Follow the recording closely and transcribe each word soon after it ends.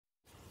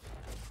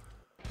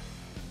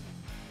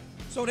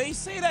So they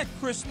say that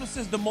Christmas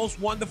is the most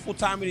wonderful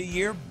time of the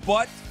year,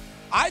 but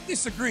I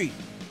disagree.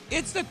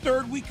 It's the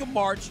third week of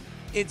March.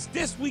 It's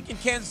this week in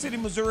Kansas City,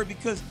 Missouri,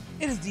 because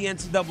it is the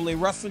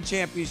NCAA Wrestling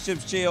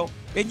Championships, Chael.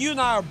 And you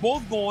and I are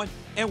both going,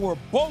 and we're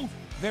both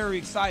very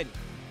excited.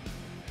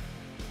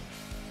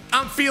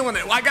 I'm feeling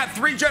it. I got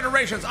 3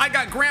 generations. I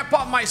got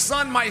Grandpa, my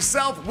son,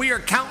 myself. We are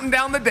counting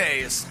down the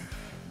days.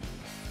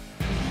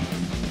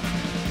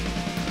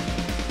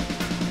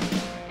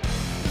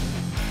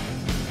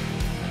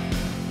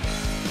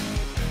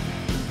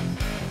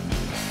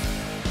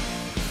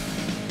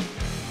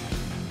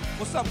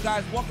 What's up,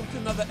 guys? Welcome to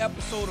another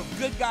episode of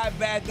Good Guy,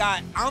 Bad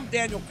Guy. I'm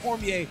Daniel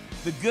Cormier,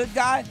 the good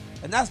guy,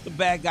 and that's the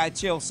bad guy,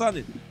 Chael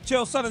Sonnen.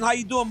 Chael Sonnen, how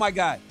you doing, my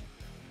guy?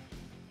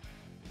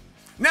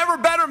 Never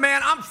better,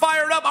 man. I'm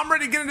fired up. I'm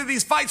ready to get into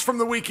these fights from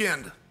the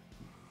weekend.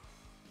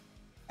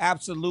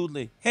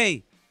 Absolutely.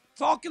 Hey,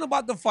 talking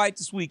about the fight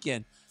this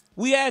weekend,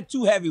 we had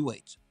 2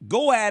 heavyweights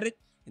go at it,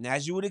 and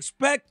as you would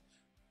expect,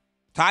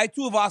 Tai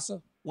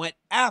Tuivasa went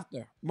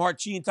after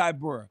Marcin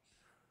Tybura.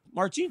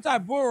 Marcin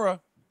Tybura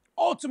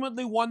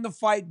ultimately won the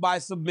fight by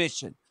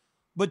submission.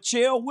 But,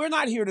 Chael, we're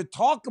not here to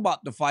talk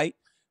about the fight.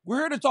 We're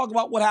here to talk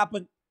about what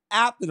happened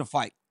after the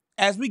fight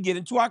as we get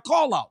into our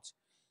call-outs.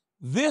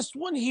 This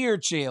one here,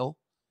 Chael,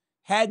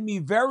 had me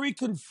very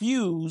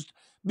confused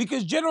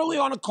because generally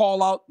on a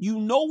call-out, you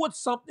know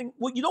what's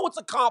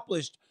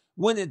accomplished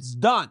when it's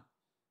done.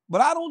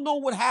 But I don't know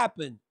what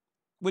happened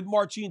with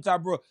Marcin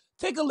Tybura.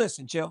 Take a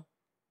listen, Chael.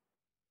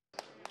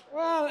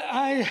 Well,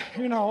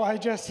 I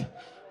just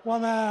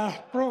want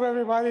to prove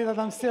everybody that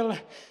I'm still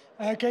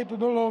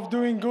capable of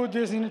doing good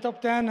in the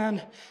top 10.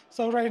 And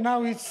so right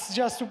now it's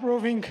just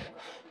proving.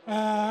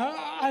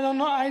 I don't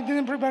know. I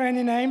didn't prepare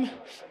any name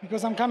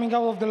because I'm coming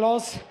out of the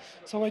loss.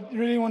 So I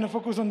really want to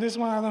focus on this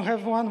one. I don't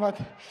have one,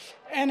 but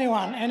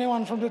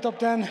anyone from the top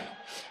 10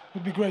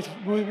 would be great.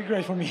 Would be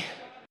great for me.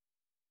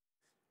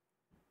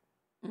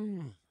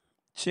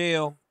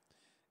 Chael,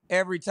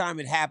 every time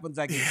it happens,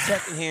 I get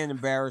secondhand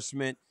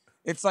embarrassment.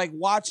 It's like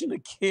watching a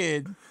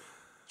kid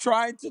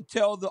trying to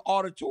tell the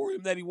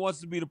auditorium that he wants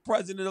to be the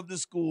president of the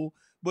school,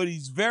 but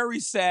he's very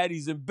sad.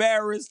 He's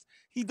embarrassed.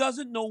 He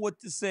doesn't know what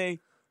to say.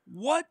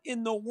 What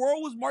in the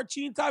world was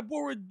Marcin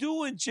Tybura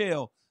doing,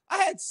 Chael? I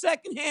had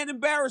secondhand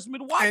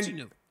embarrassment watching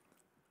him.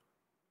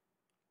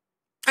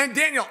 And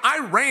Daniel, I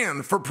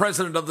ran for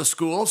president of the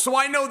school, so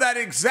I know that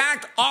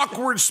exact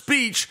awkward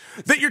speech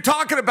that you're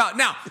talking about.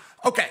 Now,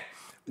 okay,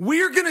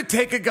 we're going to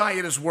take a guy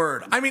at his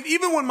word. I mean,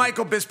 even when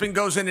Michael Bisping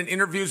goes in and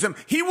interviews him,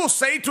 he will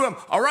say to him,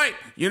 all right,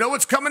 you know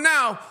what's coming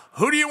now.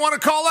 Who do you want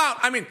to call out?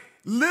 I mean,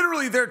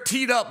 literally, they're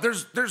teed up.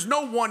 There's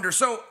no wonder.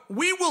 So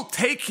we will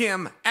take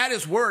him at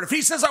his word. If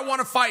he says, I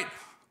want to fight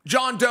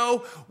John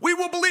Doe, we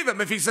will believe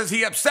him. If he says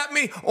he upset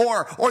me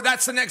or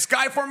that's the next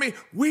guy for me,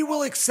 we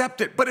will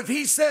accept it. But if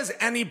he says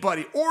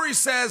anybody or he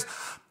says,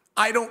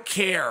 I don't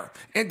care.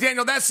 And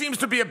Daniel, that seems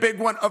to be a big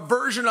one, a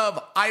version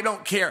of I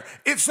don't care.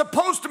 It's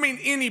supposed to mean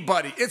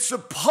anybody. It's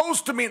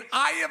supposed to mean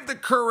I have the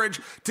courage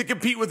to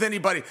compete with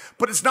anybody,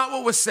 but it's not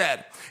what was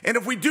said. And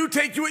if we do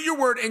take you at your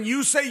word and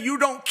you say you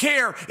don't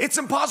care, it's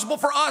impossible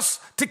for us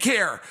to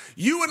care.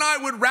 You and I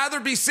would rather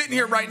be sitting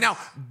here right now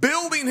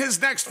building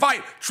his next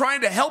fight,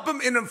 trying to help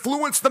him and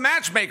influence the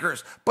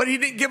matchmakers, but he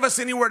didn't give us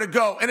anywhere to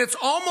go. And it's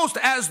almost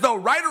as though,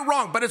 right or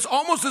wrong, but it's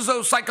almost as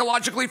though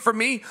psychologically for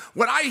me,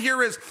 what I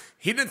hear is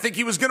he didn't think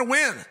he was going to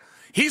win.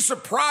 He's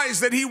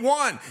surprised that he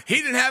won. He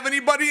didn't have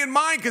anybody in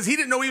mind because he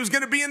didn't know he was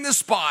going to be in this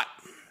spot.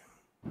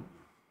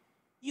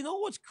 You know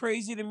what's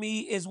crazy to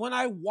me is when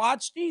I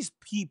watch these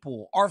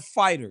people, our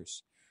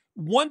fighters,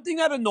 one thing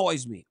that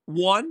annoys me,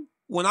 when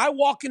I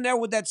walk in there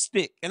with that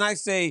stick and I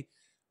say,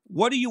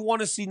 what do you want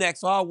to see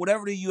next? Oh,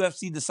 whatever the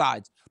UFC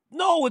decides.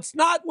 No, it's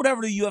not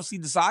whatever the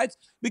UFC decides,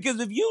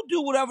 because if you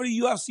do whatever the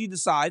UFC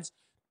decides,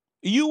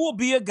 you will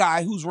be a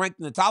guy who's ranked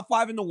in the top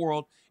 5 in the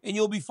world, and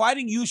you'll be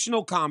fighting Yushin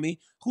Okami,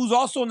 who's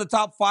also in the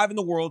top 5 in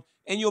the world,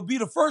 and you'll be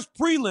the first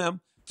prelim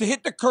to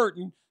hit the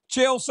curtain,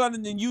 Chael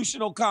Sonnen and Yushin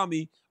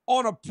Okami,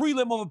 on a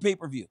prelim of a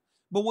pay-per-view.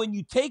 But when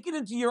you take it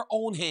into your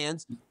own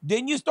hands,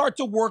 then you start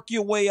to work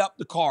your way up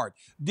the card.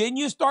 Then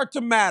you start to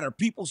matter.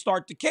 People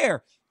start to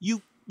care.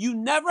 You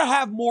never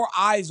have more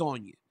eyes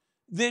on you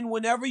than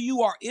whenever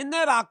you are in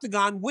that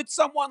octagon with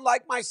someone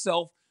like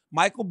myself,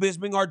 Michael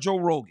Bisping, or Joe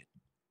Rogan.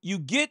 You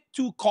get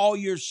to call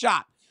your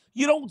shot.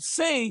 You don't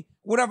say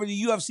whatever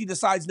the UFC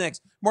decides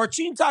next.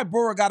 Marcin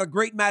Tybura got a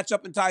great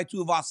matchup in Tai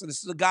Tuivasa.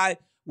 This is a guy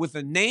with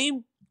a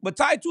name, but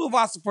Tai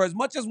Tuivasa, for as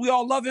much as we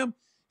all love him,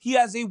 he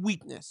has a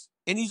weakness,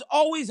 and he's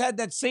always had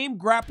that same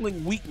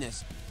grappling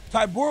weakness.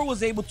 Tybura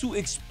was able to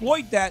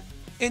exploit that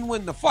and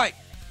win the fight.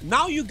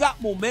 Now you got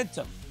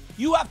momentum.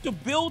 You have to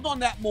build on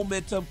that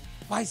momentum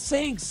by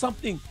saying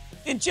something.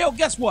 And Chael,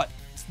 guess what?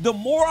 The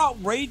more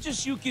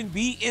outrageous you can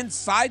be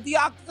inside the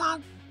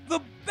octagon, the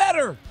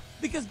better,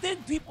 because then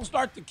people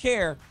start to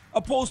care,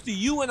 opposed to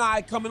you and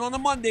I coming on a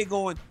Monday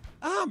going,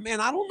 man,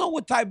 I don't know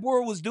what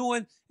Tybura was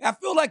doing. I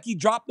feel like he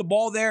dropped the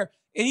ball there,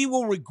 and he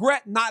will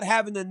regret not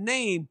having a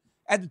name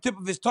at the tip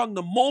of his tongue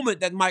the moment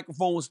that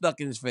microphone was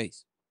stuck in his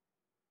face.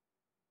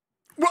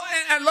 Well,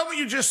 and I love what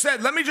you just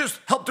said. Let me just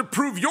help to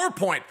prove your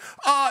point.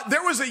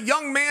 There was a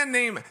young man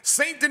named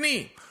Saint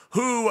Denis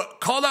who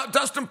called out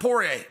Dustin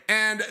Poirier,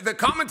 and the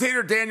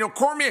commentator, Daniel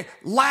Cormier,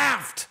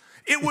 laughed.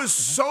 It was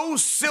so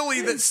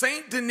silly that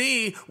Saint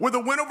Denis, with a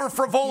win over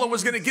Frivola,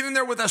 was going to get in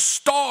there with a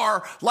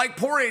star like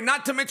Poirier.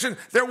 Not to mention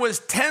there was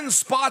 10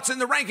 spots in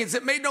the rankings.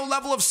 It made no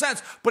level of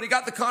sense, but he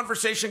got the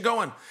conversation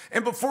going.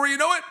 And before you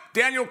know it,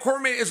 Daniel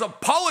Cormier is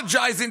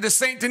apologizing to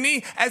Saint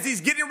Denis as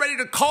he's getting ready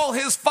to call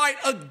his fight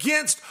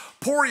against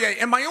Poirier.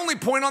 And my only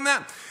point on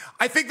that,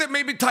 I think that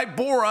maybe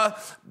Tybura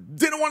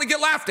didn't want to get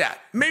laughed at.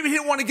 Maybe he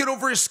didn't want to get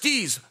over his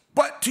skis.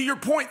 But to your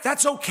point,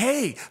 that's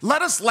okay.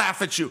 Let us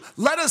laugh at you.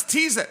 Let us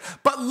tease it.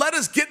 But let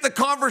us get the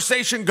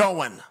conversation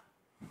going.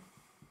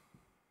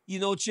 You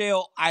know,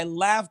 Chael, I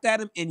laughed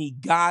at him and he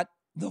got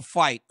the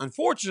fight.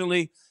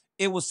 Unfortunately,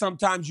 it was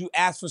sometimes you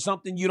ask for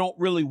something you don't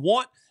really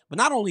want. But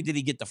not only did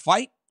he get the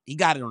fight, he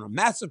got it on a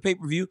massive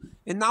pay-per-view.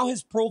 And now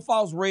his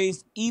profile's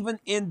raised even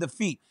in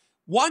defeat.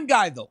 One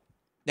guy, though,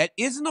 that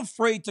isn't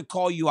afraid to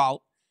call you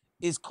out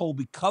is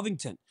Colby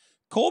Covington.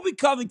 Colby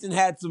Covington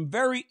had some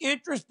very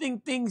interesting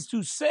things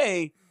to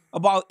say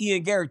about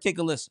Ian Garry. Take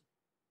a listen.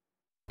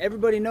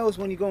 Everybody knows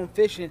when you're going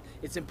fishing,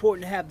 it's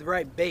important to have the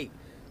right bait.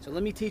 So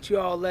let me teach you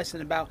all a lesson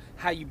about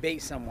how you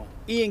bait someone.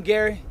 Ian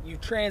Garry, you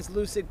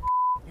translucent.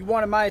 You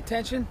wanted my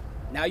attention?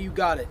 Now you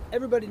got it.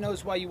 Everybody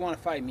knows why you want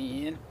to fight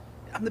me, Ian.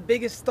 I'm the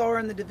biggest star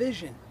in the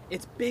division.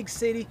 It's big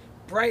city,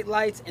 bright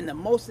lights, and the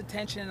most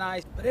attention and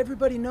eyes. But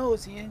everybody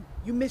knows, Ian,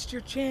 you missed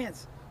your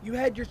chance. You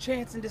had your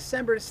chance in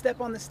December to step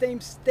on the same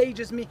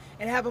stage as me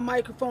and have a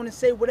microphone and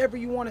say whatever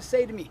you want to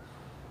say to me.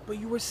 But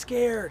you were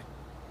scared.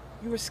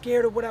 You were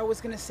scared of what I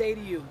was going to say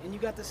to you, and you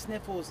got the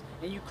sniffles,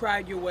 and you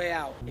cried your way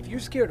out. If you're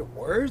scared of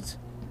words,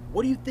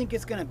 what do you think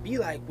it's going to be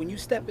like when you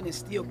step in a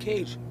steel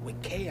cage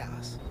with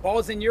chaos?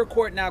 Ball's in your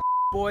court now,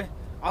 boy.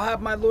 I'll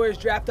have my lawyers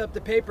draft up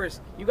the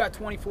papers. You got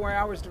 24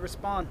 hours to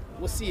respond.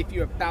 We'll see if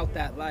you're about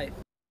that life.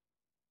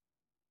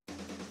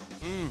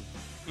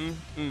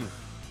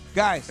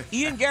 Guys,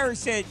 Ian Garry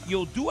said,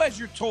 you'll do as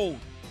you're told.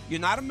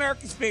 You're not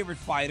America's favorite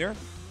fighter.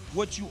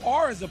 What you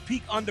are is a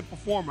peak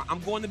underperformer.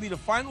 I'm going to be the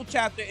final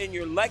chapter in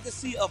your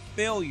legacy of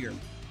failure.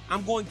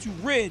 I'm going to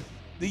rid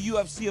the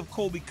UFC of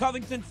Colby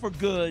Covington for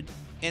good,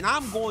 and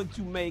I'm going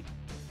to make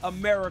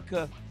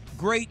America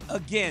great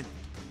again.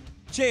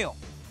 Chael,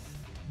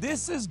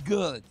 this is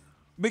good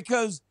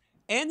because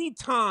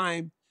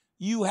anytime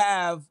you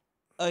have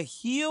a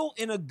heel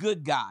and a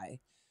good guy,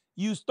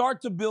 you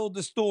start to build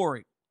the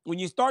story. When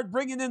you start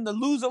bringing in the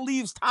loser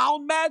leaves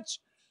town match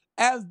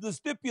as the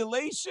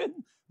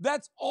stipulation,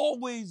 that's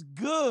always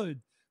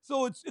good.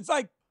 So it's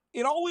like,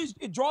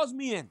 it draws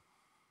me in.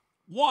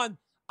 One,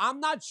 I'm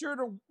not sure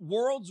the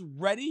world's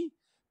ready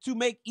to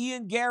make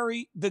Ian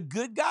Garry the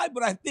good guy,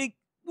 but I think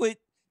with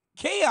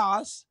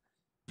chaos,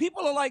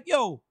 people are like,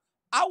 yo,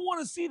 I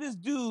want to see this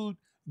dude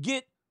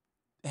get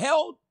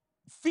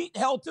feet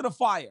held to the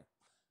fire.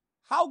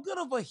 How good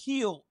of a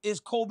heel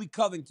is Colby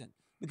Covington?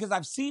 Because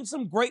I've seen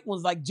some great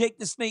ones like Jake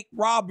the Snake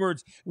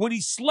Roberts. When he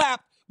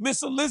slapped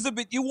Miss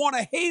Elizabeth, you want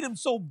to hate him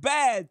so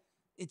bad.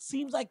 It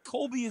seems like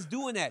Colby is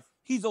doing that.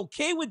 He's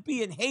okay with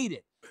being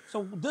hated.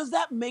 So does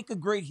that make a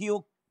great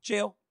heel,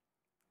 Chael?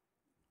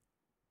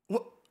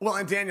 Well,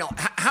 and Daniel,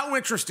 how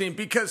interesting,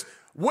 because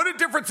what a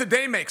difference a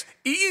day makes.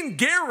 Ian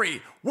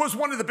Garry was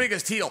one of the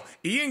biggest heel.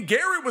 Ian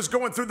Garry was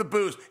going through the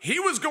booze. He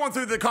was going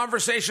through the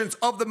conversations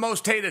of the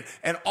most hated.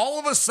 And all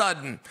of a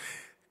sudden,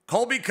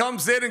 Colby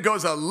comes in and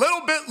goes a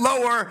little bit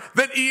lower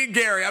than Ian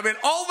Garry. I mean,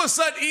 all of a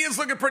sudden, Ian's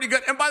looking pretty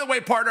good. And by the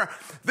way, partner,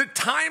 the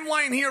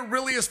timeline here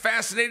really is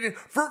fascinating.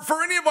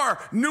 For any of our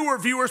newer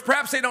viewers,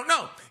 perhaps they don't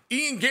know,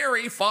 Ian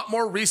Garry fought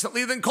more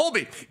recently than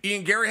Colby.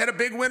 Ian Garry had a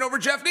big win over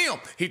Jeff Neal.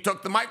 He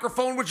took the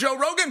microphone with Joe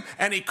Rogan,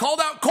 and he called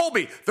out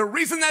Colby. The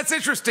reason that's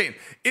interesting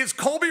is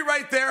Colby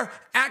right there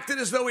acted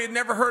as though he had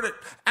never heard it,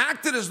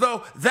 acted as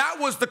though that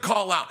was the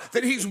call out,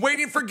 that he's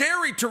waiting for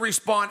Garry to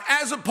respond,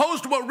 as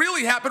opposed to what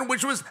really happened,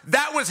 which was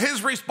that was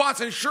his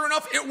response, and sure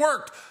enough, it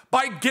worked.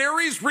 By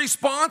Gary's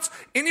response,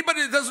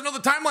 anybody that doesn't know the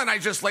timeline I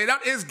just laid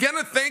out is going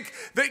to think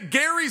that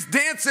Gary's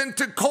dancing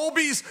to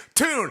Colby's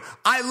tune.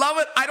 I love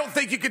it. I don't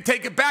think you can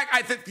take it back.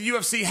 I think the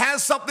UFC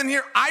has something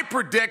here. I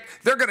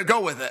predict they're going to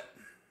go with it.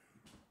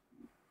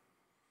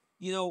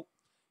 You know,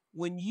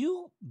 when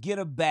you get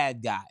a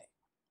bad guy,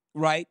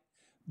 right,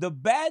 the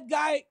bad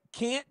guy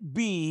can't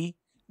be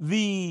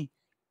the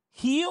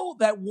heel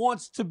that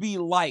wants to be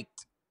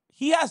liked.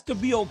 He has to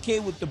be okay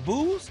with the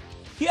booze.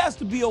 He has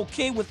to be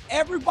okay with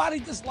everybody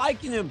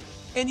disliking him.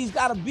 And he's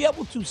got to be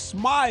able to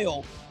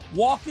smile,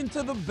 walk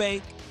into the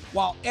bank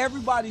while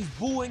everybody's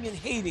booing and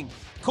hating.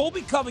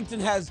 Colby Covington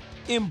has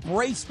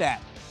embraced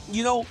that.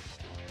 You know,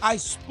 I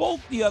spoke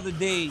the other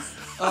day,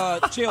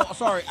 Chael,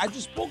 sorry, I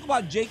just spoke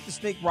about Jake the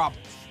Snake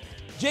Roberts.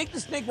 Jake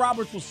the Snake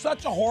Roberts was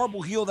such a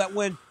horrible heel that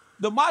when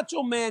the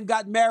Macho Man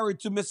got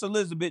married to Miss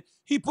Elizabeth,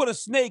 he put a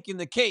snake in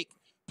the cake.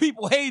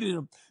 People hated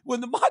him.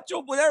 When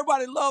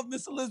everybody loved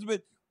Miss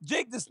Elizabeth,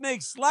 Jake the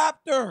Snake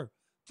slapped her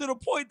to the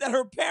point that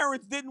her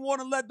parents didn't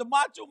want to let the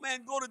Macho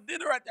Man go to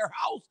dinner at their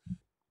house.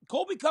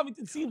 Colby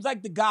Covington seems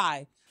like the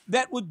guy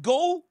that would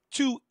go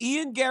to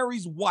Ian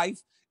Garry's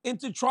wife and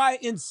to try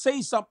and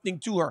say something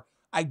to her.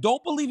 I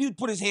don't believe he'd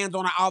put his hands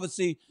on her,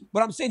 obviously,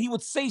 but I'm saying he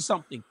would say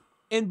something.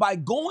 And by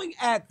going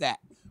at that,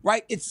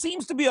 right, it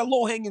seems to be a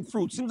low-hanging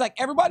fruit. Seems like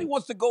everybody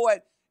wants to go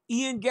at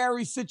Ian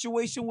Garry's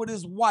situation with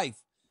his wife.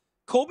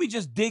 Colby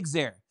just digs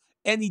there,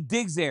 and he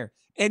digs there,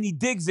 and he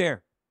digs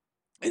there.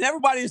 And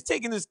everybody is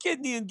taking his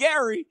kid, Ian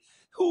Garry,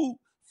 who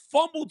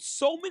fumbled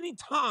so many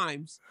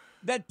times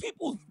that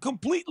people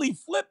completely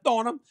flipped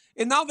on him.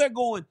 And now they're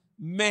going,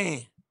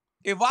 man,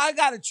 if I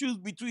got to choose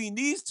between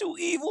these two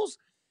evils,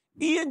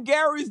 Ian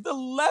Garry's the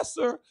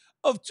lesser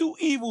of two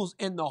evils.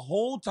 And the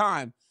whole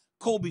time,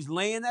 Colby's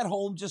laying at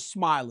home just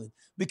smiling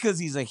because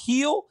he's a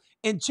heel.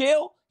 And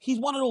Chael, he's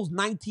one of those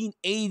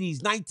 1980s,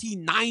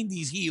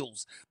 1990s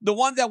heels. The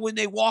ones that when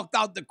they walked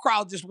out, the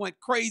crowd just went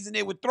crazy and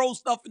they would throw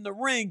stuff in the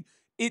ring.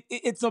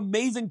 It's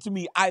amazing to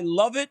me. I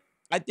love it.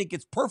 I think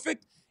it's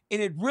perfect.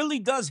 And it really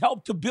does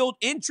help to build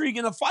intrigue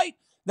in a fight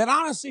that,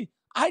 honestly,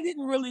 I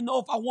didn't really know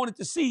if I wanted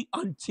to see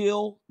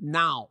until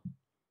now.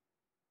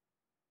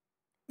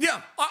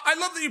 Yeah, I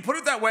love that you put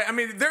it that way. I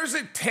mean, there's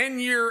a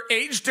 10-year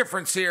age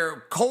difference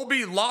here.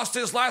 Colby lost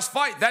his last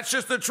fight. That's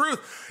just the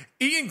truth.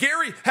 Ian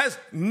Garry has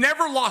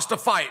never lost a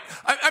fight.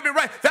 I mean,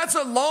 right, that's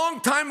a long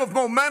time of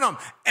momentum,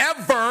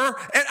 ever.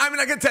 And I mean,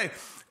 I can tell you,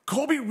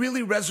 Colby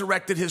really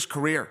resurrected his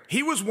career.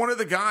 He was one of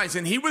the guys,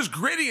 and he was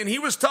gritty, and he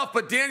was tough.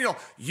 But Daniel,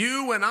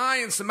 you and I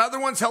and some other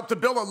ones helped to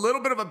build a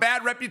little bit of a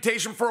bad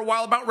reputation for a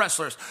while about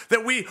wrestlers,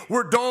 that we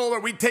were dull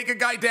or we'd take a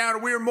guy down or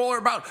we were more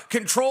about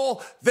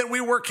control than we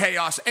were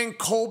chaos. And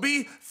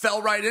Colby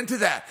fell right into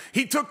that.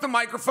 He took the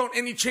microphone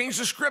and he changed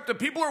the script. And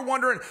people are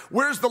wondering,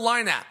 where's the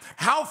line at?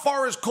 How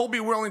far is Colby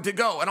willing to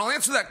go? And I'll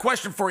answer that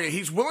question for you.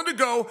 He's willing to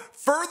go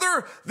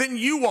further than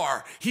you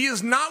are. He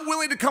is not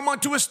willing to come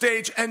onto a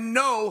stage and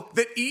know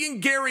that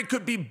Ian Garry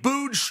could be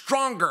booed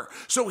stronger.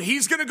 So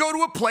he's going to go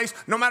to a place,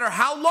 no matter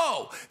how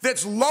low,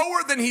 that's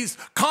lower than he's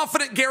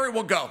confident Garry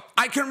will go.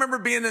 I can remember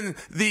being in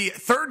the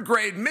 3rd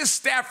grade, Miss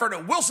Stafford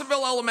at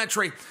Wilsonville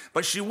Elementary,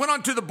 but she went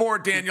onto the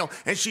board, Daniel,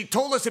 and she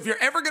told us if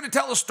you're ever going to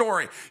tell a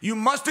story, you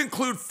must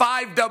include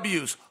 5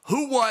 W's.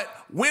 Who, what,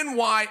 when,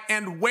 why,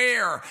 and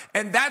where.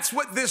 And that's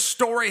what this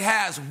story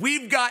has.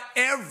 We've got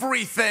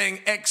everything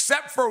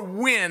except for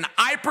win.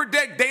 I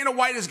predict Dana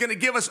White is going to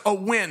give us a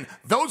win.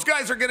 Those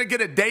guys are going to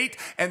get a date,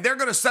 and they're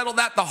going to settle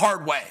that the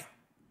hard way.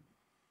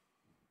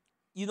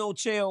 You know,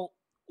 Chael,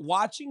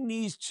 watching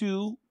these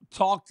two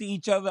talk to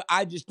each other,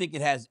 I just think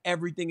it has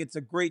everything. It's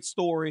a great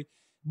story.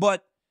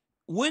 But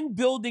when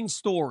building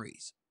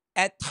stories,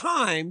 at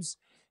times,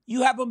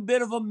 you have a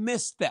bit of a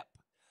misstep.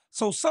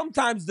 So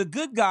sometimes the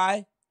good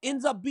guy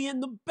ends up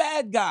being the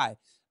bad guy.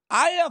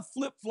 I have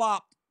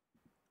flip-flopped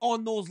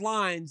on those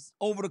lines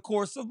over the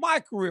course of my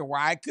career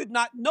where I could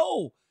not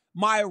know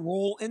my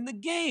role in the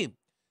game.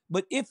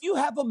 But if you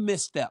have a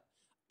misstep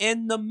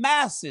and the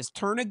masses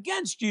turn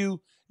against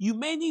you, you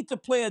may need to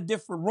play a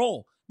different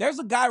role. There's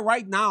a guy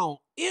right now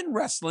in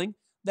wrestling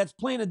that's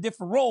playing a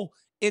different role.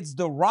 It's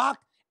The Rock,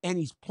 and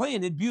he's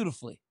playing it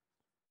beautifully.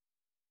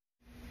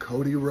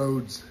 Cody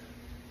Rhodes,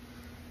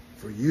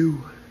 for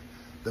you,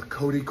 the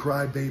Cody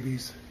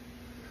Crybabies,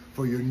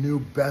 for your new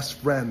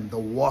best friend, the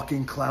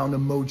walking clown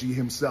emoji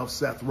himself,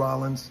 Seth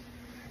Rollins,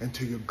 and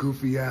to your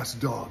goofy-ass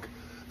dog,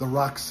 The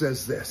Rock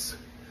says this: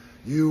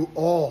 you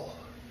all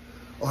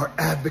are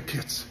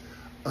advocates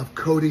of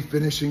Cody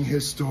finishing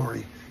his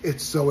story.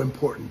 It's so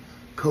important.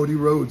 Cody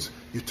Rhodes,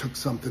 you took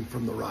something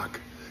from The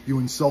Rock. You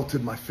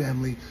insulted my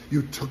family.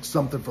 You took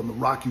something from The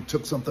Rock. You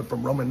took something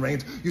from Roman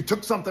Reigns. You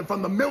took something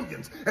from the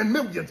millions and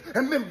millions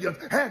and millions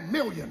and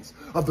millions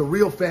of the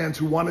real fans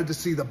who wanted to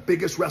see the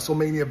biggest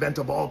WrestleMania event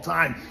of all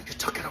time. You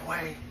took it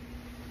away.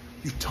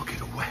 You took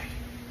it away.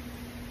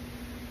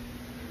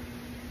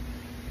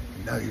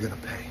 And now you're going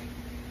to pay.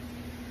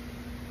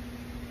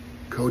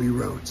 Cody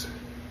Rhodes,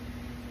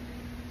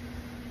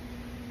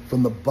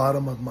 from the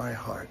bottom of my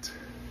heart,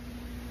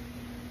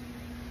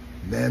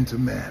 man to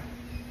man,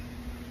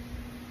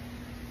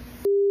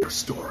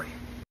 story.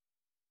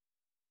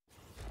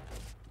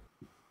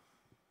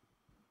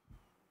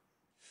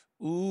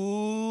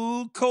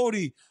 Ooh,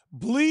 Cody,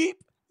 bleep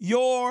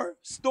your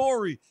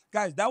story.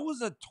 Guys, that was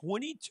a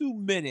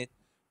 22-minute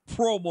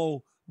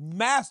promo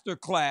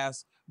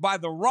masterclass by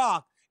The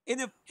Rock. And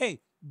if,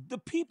 hey, the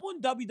people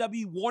in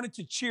WWE wanted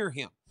to cheer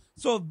him.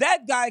 So if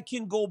that guy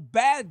can go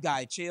bad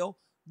guy, Chael,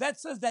 that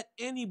says that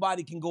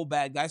anybody can go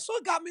bad guy. So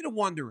it got me to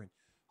wondering,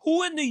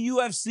 who in the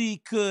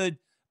UFC could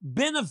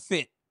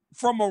benefit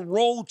from a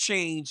role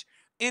change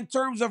in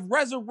terms of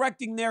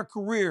resurrecting their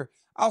career?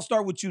 I'll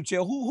start with you,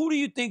 Chael. Who do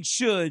you think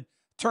should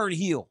turn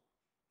heel?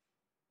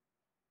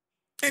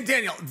 And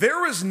Daniel,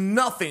 there is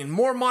nothing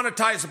more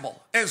monetizable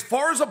as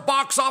far as a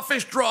box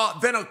office draw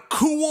than a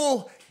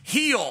cool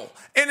heel.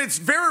 And it's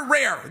very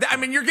rare. I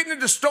mean, you're getting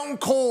into Stone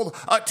Cold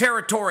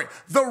territory.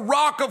 The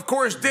Rock, of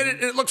course, did it,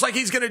 and it looks like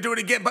he's going to do it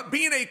again. But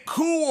being a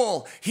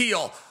cool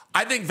heel,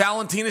 I think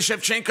Valentina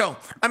Shevchenko.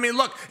 I mean,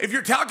 look, if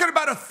you're talking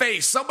about a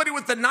face, somebody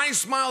with a nice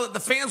smile that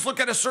the fans look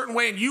at a certain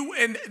way,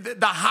 and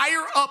the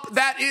higher up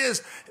that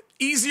is,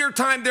 easier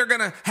time they're going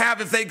to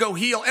have if they go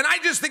heel. And I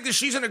just think that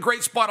she's in a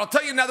great spot. I'll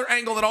tell you another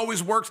angle that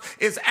always works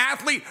is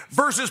athlete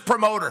versus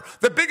promoter.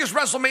 The biggest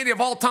WrestleMania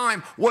of all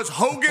time was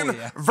Hogan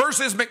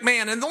versus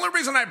McMahon. And the only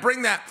reason I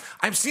bring that,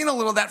 I've seen a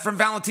little of that from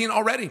Valentina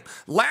already.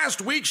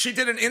 Last week, she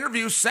did an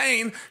interview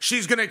saying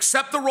she's going to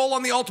accept the role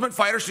on The Ultimate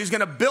Fighter. She's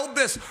going to build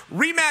this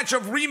rematch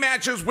of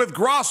rematches with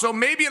Grasso,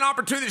 maybe an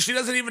opportunity that she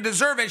doesn't even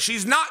deserve, and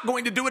she's not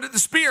going to do it at the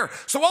Spear.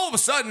 So all of a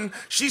sudden,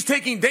 she's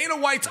taking Dana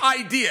White's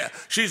idea.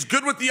 She's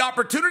good with the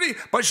opportunity,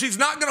 but she's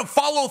not going to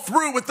follow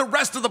through with the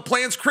rest of the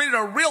plans, created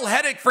a real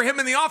headache for him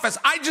in the office.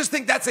 I just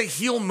think that's a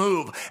heel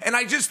move, and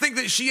I just think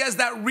that she has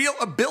that real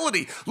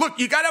ability. Look,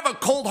 you got to have a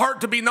cold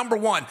heart to be number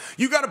one.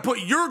 You got to put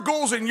your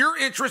goals and your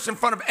interests in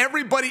front of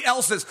everybody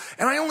else's,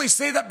 and I only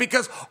say that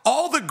because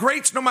all the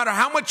greats, no matter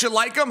how much you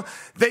like them,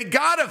 they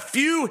got a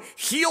few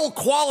heel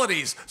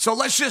qualities, so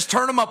let's just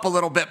turn them up a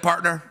little bit,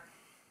 partner.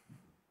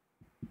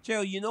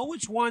 Chael, you know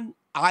which one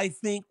I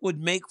think would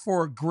make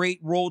for a great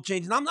role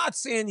change? And I'm not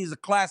saying he's a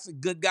classic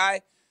good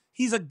guy.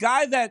 He's a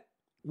guy that,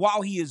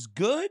 while he is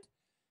good,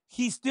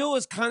 he still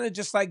is kind of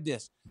just like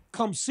this.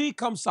 Come see,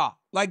 come saw.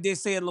 Like they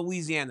say in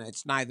Louisiana,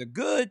 it's neither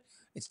good,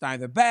 it's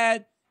neither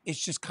bad, it's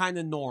just kind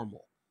of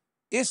normal.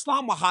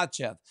 Islam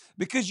Makhachev.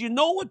 Because you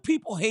know what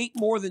people hate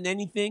more than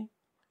anything?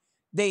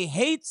 They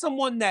hate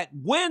someone that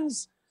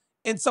wins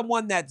and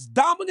someone that's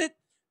dominant,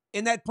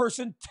 and that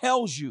person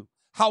tells you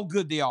how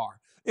good they are.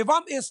 If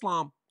I'm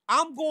Islam,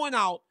 I'm going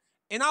out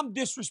and I'm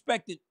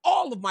disrespecting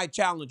all of my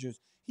challengers.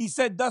 He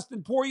said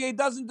Dustin Poirier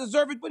doesn't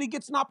deserve it, but he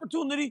gets an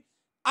opportunity.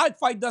 I'd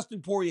fight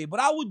Dustin Poirier, but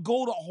I would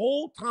go the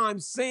whole time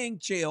saying,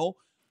 Chael,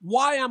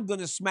 why I'm going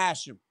to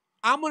smash him.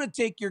 I'm going to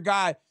take your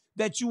guy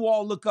that you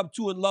all look up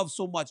to and love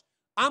so much.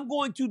 I'm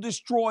going to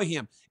destroy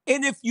him.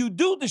 And if you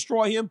do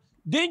destroy him,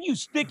 then you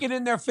stick it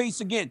in their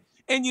face again.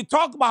 And you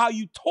talk about how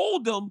you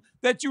told them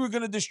that you were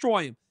going to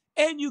destroy him.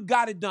 And you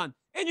got it done.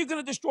 And you're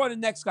going to destroy the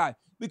next guy.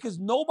 Because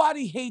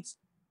nobody hates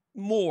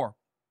more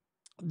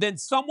than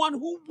someone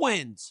who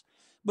wins.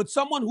 But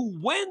someone who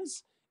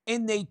wins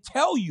and they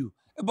tell you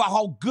about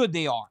how good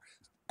they are.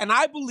 And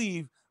I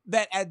believe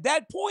that at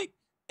that point,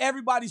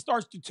 everybody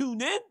starts to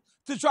tune in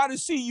to try to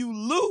see you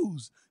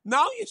lose.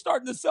 Now you're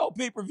starting to sell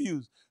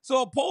pay-per-views.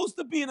 So opposed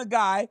to being a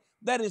guy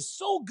that is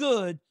so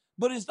good,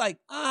 but it's like,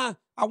 I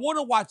want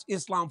to watch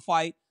Islam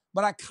fight,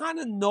 but I kind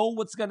of know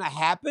what's going to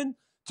happen,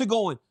 to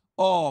going,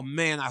 oh,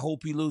 man, I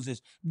hope he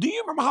loses. Do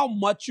you remember how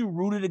much you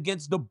rooted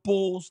against the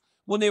Bulls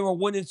when they were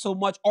winning so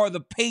much, or the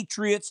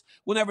Patriots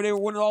whenever they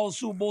were winning all the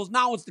Super Bowls?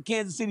 Now it's the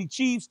Kansas City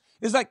Chiefs.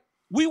 It's like,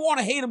 we want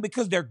to hate them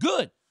because they're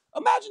good.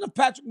 Imagine if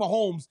Patrick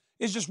Mahomes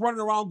is just running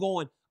around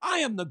going, I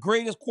am the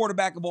greatest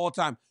quarterback of all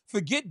time.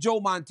 Forget Joe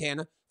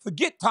Montana.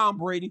 Forget Tom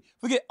Brady.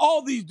 Forget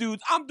all these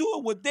dudes. I'm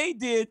doing what they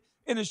did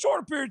in a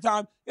shorter period of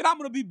time, and I'm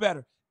going to be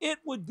better. It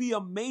would be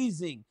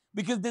amazing,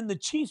 because then the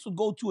Chiefs would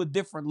go to a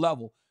different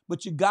level.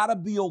 But you got to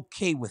be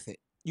okay with it.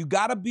 You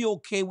got to be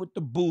okay with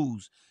the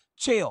boos.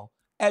 Chael,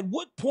 at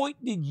what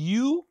point did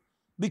you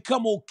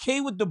become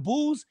okay with the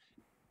boos?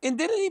 And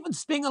did it even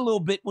sting a little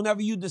bit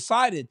whenever you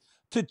decided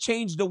to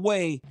change the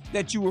way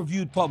that you were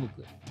viewed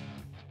publicly?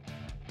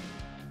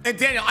 And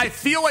Daniel, I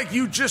feel like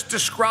you just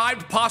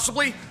described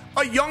possibly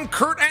a young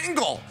Kurt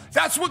Angle.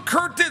 That's what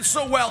Kurt did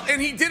so well,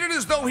 and he did it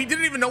as though he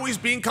didn't even know he's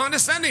being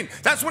condescending.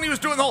 That's when he was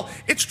doing the whole,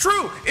 it's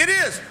true, it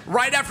is.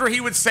 Right after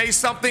he would say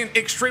something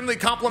extremely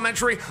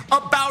complimentary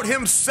about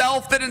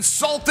himself that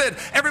insulted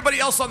everybody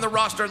else on the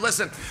roster.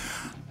 Listen,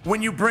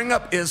 when you bring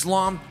up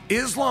Islam,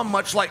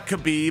 much like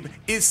Khabib,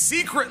 is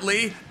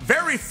secretly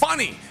very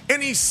funny,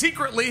 and he's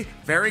secretly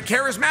very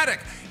charismatic.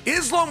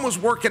 Islam was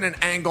working an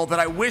angle that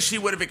I wish he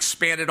would have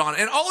expanded on.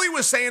 And all he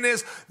was saying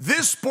is,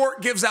 this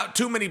sport gives out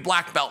too many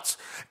black belts.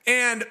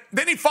 And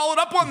then he followed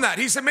up on that.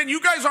 He said, man,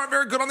 you guys aren't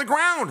very good on the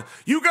ground.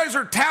 You guys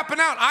are tapping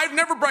out. I've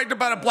never bragged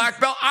about a black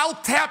belt. I'll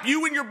tap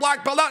you and your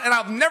black belt out, and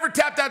I've never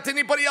tapped out to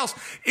anybody else.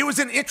 It was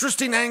an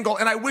interesting angle,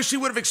 and I wish he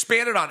would have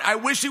expanded on it. I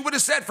wish he would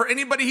have said, for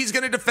anybody he's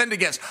going to defend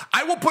against,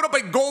 I will put up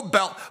a gold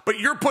belt, but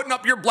you're putting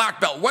up your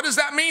black belt. What does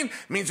that mean?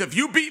 It means if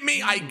you beat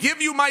me, I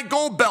give you my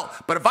gold belt.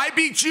 But if I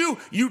beat you,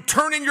 you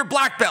turn in your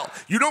black belt.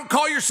 You don't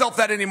call yourself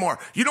that anymore.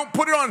 You don't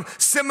put it on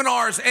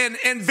seminars and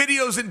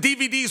videos and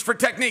DVDs for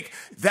technique.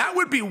 That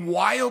would be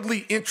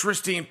wildly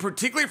interesting,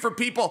 particularly for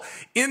people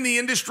in the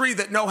industry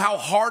that know how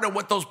hard and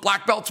what those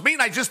black belts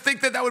mean. I just think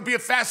that that would be a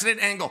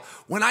fascinating angle.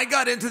 When I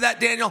got into that,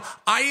 Daniel,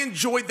 I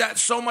enjoyed that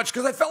so much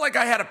because I felt like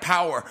I had a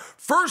power.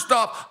 First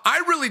off, I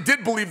really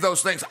did believe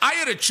those things. I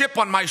had a chip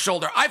on my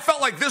shoulder. I felt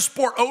like this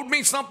sport owed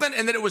me something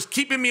and that it was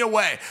keeping me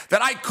away,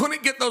 that I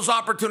couldn't get those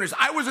opportunities.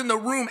 I was in the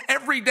room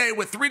every day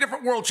with 3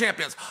 different world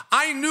champions.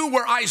 I knew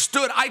where I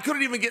stood. I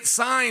couldn't even get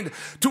signed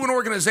to an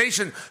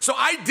organization. So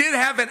I did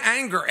have an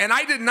anger, and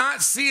I did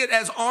not see it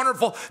as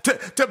honorable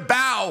to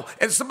bow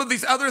and some of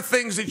these other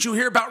things that you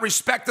hear about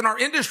respect in our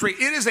industry.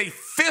 It is a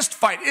fist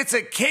fight. It's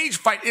a cage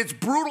fight. It's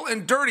brutal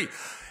and dirty.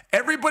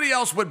 Everybody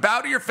else would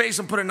bow to your face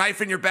and put a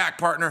knife in your back,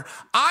 partner.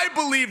 I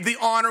believe the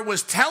honor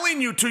was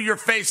telling you to your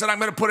face that I'm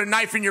going to put a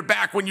knife in your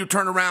back when you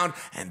turn around,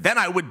 and then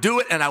I would do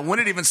it, and I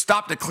wouldn't even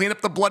stop to clean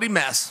up the bloody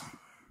mess.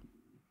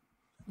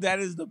 That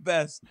is the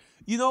best.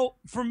 You know,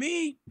 for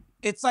me,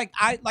 it's like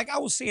I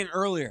was saying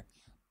earlier,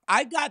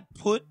 I got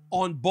put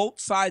on both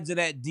sides of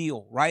that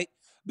deal, right?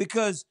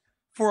 Because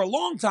for a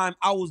long time,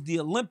 I was the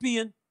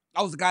Olympian.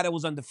 I was the guy that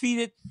was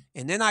undefeated.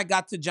 And then I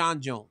got to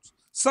John Jones,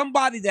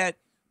 somebody that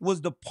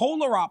was the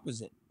polar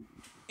opposite.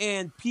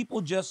 And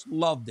people just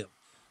loved him.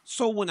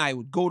 So when I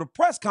would go to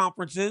press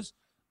conferences,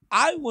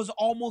 I was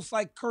almost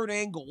like Kurt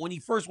Angle when he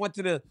first went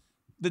to the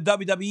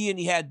WWE and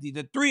he had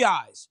the three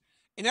eyes.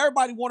 And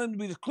everybody wanted him to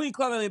be the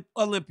clean-cut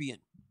Olympian.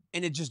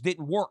 And it just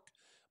didn't work.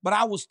 But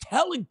I was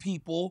telling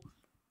people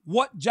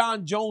what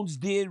John Jones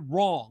did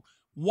wrong,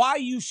 why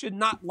you should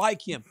not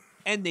like him.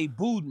 And they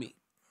booed me.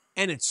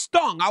 And it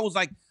stung. I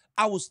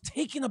was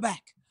taken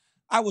aback.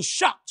 I was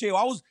shocked,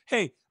 Chael.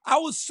 I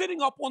was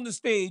sitting up on the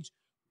stage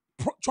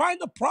trying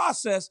to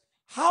process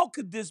how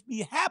could this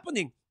be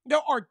happening.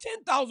 There are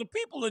 10,000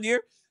 people in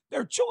here.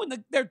 They're cheering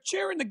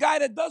the guy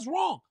that does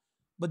wrong.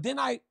 But then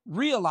I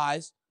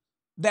realized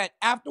that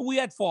after we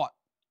had fought,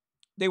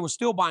 they were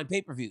still buying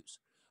pay-per-views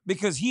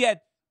because he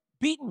had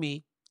beaten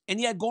me and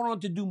he had gone on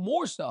to do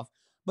more stuff.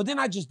 But then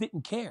I just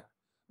didn't care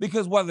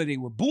because whether they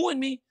were booing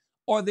me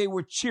or they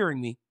were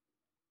cheering me,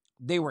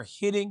 they were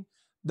hitting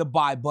the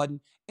buy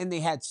button and they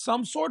had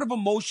some sort of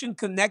emotion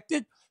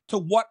connected to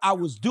what I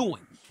was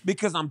doing.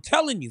 Because I'm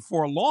telling you,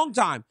 for a long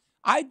time,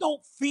 I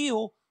don't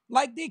feel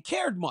like they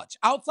cared much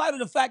outside of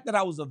the fact that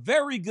I was a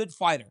very good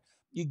fighter.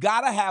 You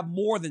got to have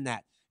more than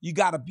that. You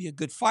got to be a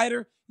good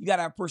fighter. You got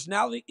to have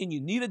personality and you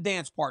need a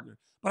dance partner.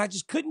 But I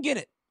just couldn't get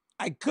it.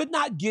 I could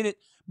not get it.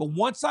 But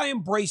once I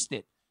embraced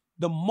it,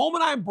 the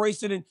moment I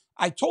embraced it, and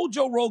I told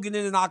Joe Rogan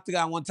in an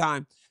octagon one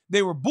time,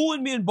 they were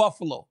booing me in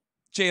Buffalo,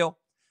 Chael.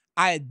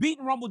 I had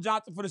beaten Rumble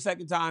Johnson for the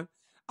second time.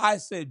 I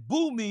said,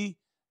 boo me.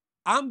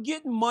 I'm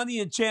getting money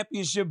and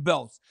championship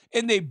belts.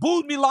 And they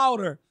booed me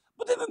louder.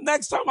 But then the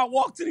next time I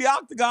walked to the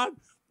octagon,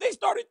 they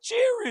started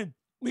cheering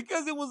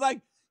because it was like,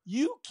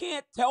 you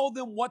can't tell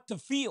them what to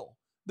feel.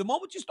 The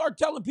moment you start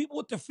telling people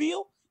what to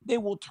feel, they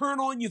will turn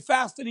on you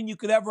faster than you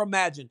could ever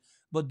imagine.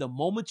 But the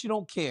moment you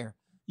don't care,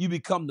 you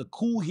become the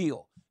cool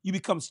heel. You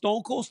become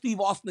Stone Cold Steve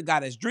Austin, the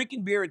guy that's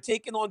drinking beer and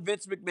taking on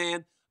Vince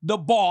McMahon, the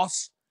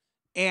boss,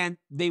 and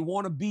they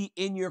want to be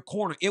in your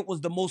corner. It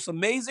was the most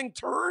amazing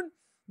turn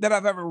that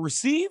I've ever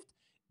received.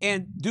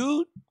 And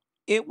dude,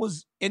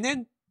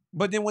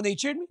 but then when they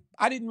cheered me,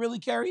 I didn't really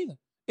care either.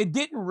 It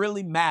didn't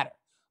really matter.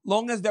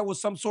 Long as there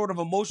was some sort of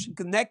emotion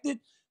connected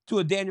to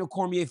a Daniel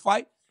Cormier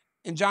fight,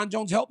 and John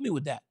Jones helped me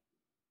with that.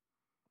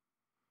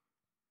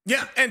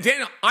 Yeah, and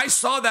Daniel, I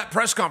saw that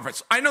press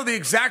conference. I know the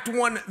exact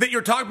one that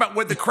you're talking about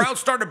when the crowd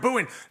started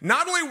booing.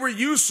 Not only were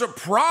you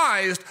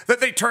surprised that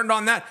they turned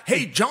on that,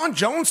 hey, John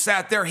Jones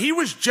sat there. He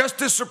was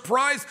just as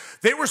surprised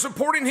they were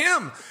supporting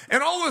him.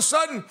 And all of a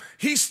sudden,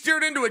 he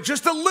steered into it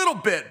just a little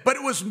bit, but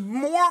it was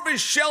more of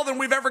his shell than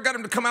we've ever got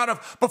him to come out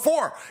of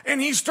before. And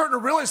he's starting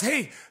to realize,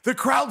 hey, the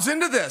crowd's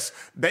into this.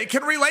 They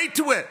can relate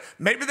to it.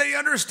 Maybe they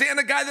understand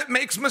a guy that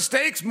makes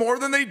mistakes more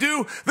than they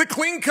do the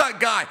clean-cut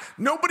guy.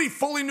 Nobody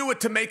fully knew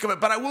what to make of it,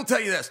 but I will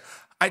tell you this.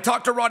 I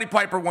talked to Roddy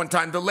Piper one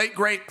time, the late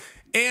great,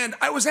 and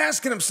I was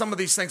asking him some of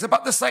these things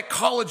about the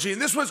psychology,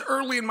 and this was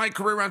early in my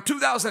career, around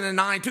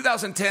 2009,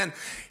 2010.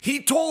 He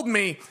told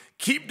me,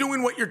 keep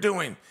doing what you're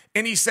doing.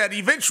 And he said,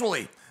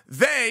 eventually,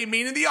 they,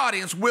 meaning the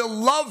audience, will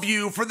love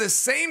you for the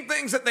same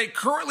things that they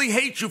currently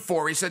hate you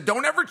for. He said,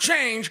 don't ever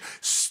change.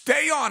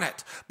 Stay on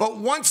it. But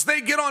once they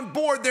get on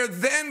board, they're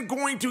then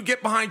going to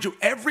get behind you.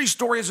 Every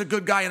story is a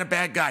good guy and a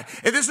bad guy.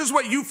 And this is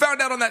what you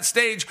found out on that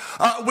stage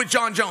with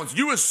John Jones.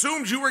 You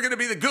assumed you were going to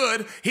be the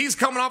good. He's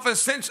coming off a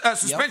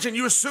suspension. Yep.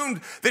 You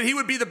assumed that he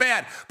would be the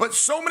bad. But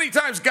so many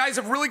times, guys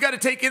have really got to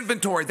take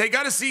inventory. They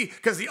got to see,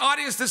 because the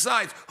audience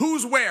decides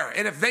who's where.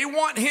 And if they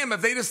want him,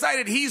 if they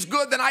decided he's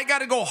good, then I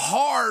got to go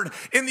hard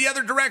in the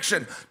other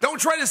direction.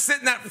 Don't try to sit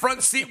in that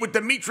front seat with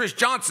Demetrius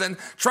Johnson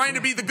trying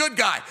to be the good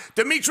guy.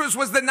 Demetrius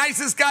was the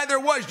nicest guy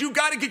there was. You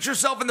got to get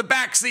yourself in the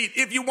back seat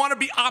if you want to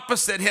be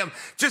opposite him.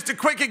 Just a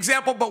quick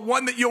example, but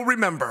one that you'll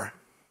remember.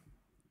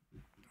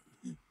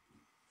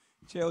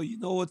 Chael,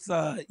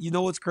 you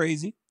know what's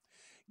crazy?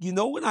 You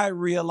know when I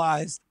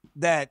realized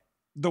that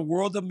the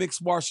world of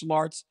mixed martial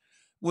arts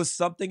was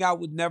something I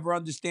would never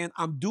understand?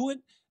 I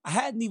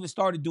hadn't even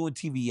started doing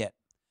TV yet.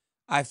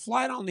 I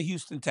fly down to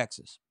Houston,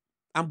 Texas.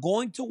 I'm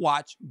going to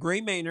watch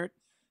Gray Maynard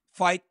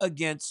fight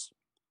against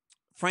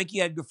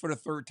Frankie Edgar for the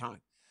third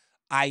time.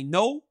 I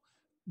know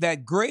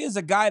that Gray is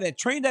a guy that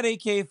trained at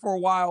AKA for a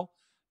while.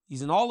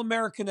 He's an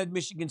All-American at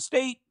Michigan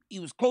State. He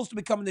was close to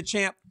becoming the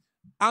champ.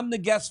 I'm the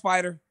guest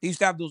fighter. They used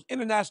to have those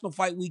international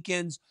fight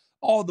weekends,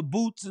 all the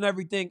boots and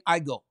everything. I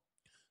go.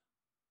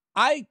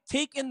 I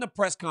take in the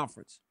press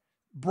conference.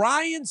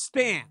 Brian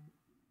Stan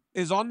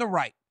is on the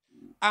right.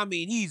 I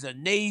mean, he's a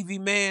Navy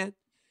man.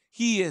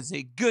 He is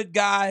a good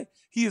guy.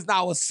 He is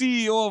now a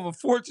CEO of a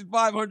Fortune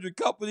 500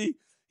 company.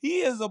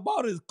 He is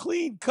about as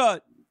clean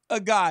cut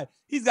a guy.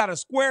 He's got a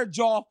square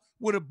jaw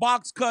with a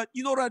box cut.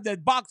 You know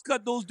that box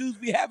cut those dudes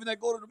be having that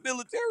go to the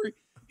military?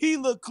 He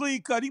looked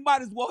clean cut. He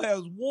might as well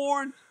have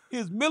worn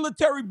his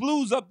military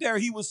blues up there.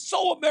 He was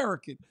so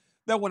American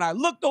that when I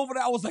looked over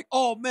there, I was like,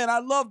 oh, man, I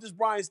love this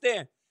Brian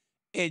Stann.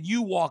 And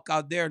you walk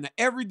out there in the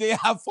Everyday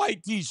I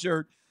Fight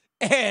t-shirt,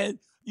 and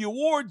you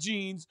wore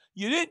jeans.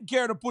 You didn't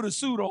care to put a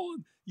suit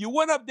on. You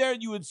went up there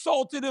and you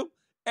insulted him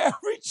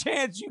every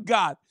chance you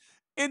got.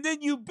 And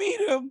then you beat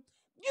him.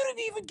 You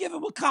didn't even give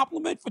him a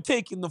compliment for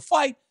taking the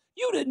fight.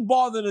 You didn't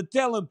bother to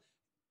tell him,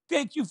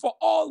 thank you for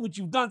all what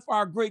you've done for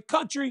our great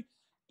country.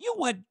 You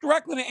went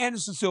directly to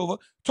Anderson Silva,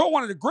 told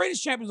one of the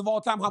greatest champions of all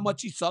time how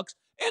much he sucks,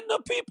 and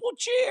the people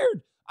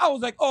cheered. I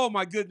was like, oh,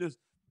 my goodness.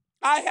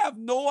 I have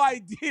no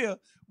idea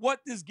what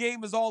this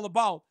game is all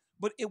about.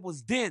 But it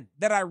was then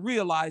that I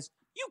realized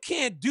you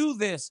can't do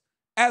this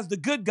as the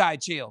good guy,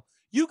 Chael.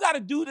 You got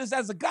to do this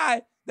as a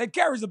guy that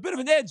carries a bit of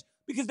an edge,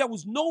 because there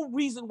was no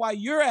reason why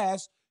your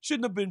ass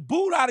shouldn't have been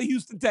booed out of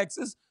Houston,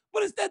 Texas,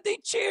 but instead they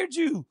cheered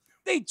you.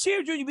 They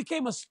cheered you and you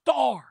became a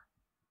star.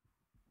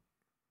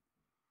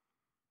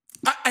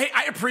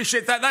 I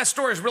appreciate that. That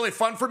story is really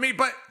fun for me,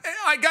 but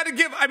I got to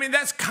give,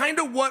 that's kind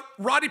of what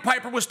Roddy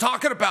Piper was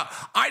talking about.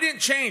 I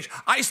didn't change.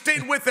 I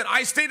stayed with it.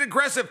 I stayed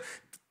aggressive.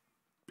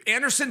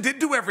 Anderson did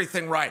do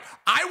everything right.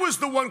 I was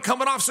the one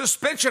coming off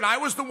suspension. I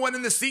was the one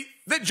in the seat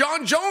that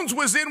John Jones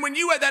was in when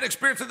you had that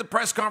experience at the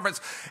press conference.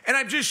 And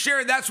I'm just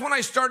sharing, that's when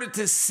I started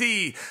to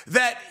see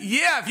that,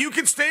 yeah, if you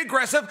can stay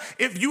aggressive,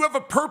 if you have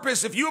a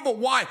purpose, if you have a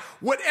why,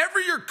 whatever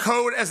your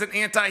code as an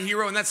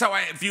anti-hero, and that's how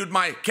I viewed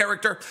my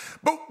character,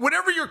 but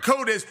whatever your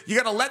code is, you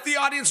got to let the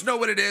audience know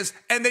what it is,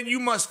 and then you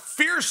must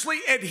fiercely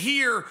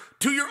adhere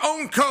to your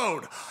own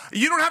code.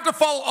 You don't have to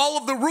follow all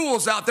of the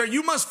rules out there.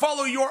 You must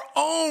follow your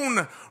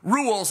own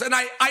rules. And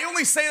I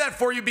only say that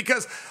for you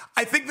because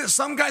I think that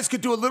some guys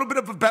could do a little bit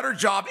of a better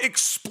job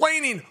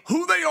explaining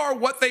who they are,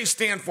 what they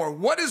stand for,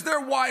 what is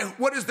their why,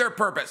 what is their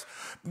purpose.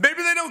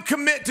 Maybe they don't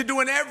commit to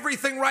doing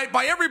everything right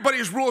by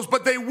everybody's rules,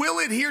 but they will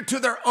adhere to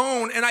their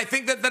own. And I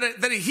think that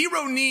a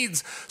hero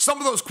needs some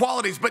of those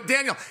qualities. But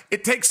Daniel,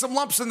 it takes some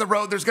lumps in the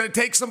road. There's going to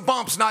take some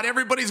bumps. Not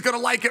everybody's going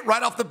to like it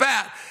right off the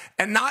bat.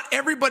 And not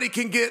everybody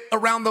can get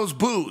around those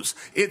boos.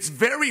 It's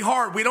very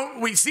hard.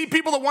 We see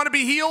people that want to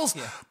be heels,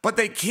 but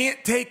they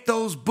can't take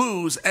those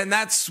boos, and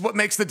that's what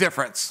makes the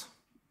difference.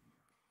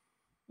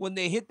 When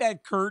they hit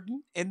that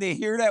curtain and they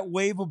hear that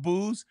wave of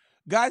boos,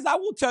 guys, I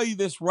will tell you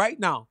this right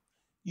now.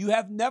 You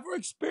have never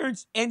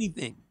experienced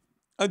anything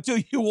until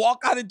you walk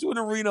out into an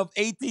arena of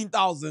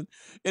 18,000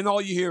 and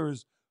all you hear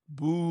is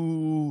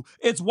boo.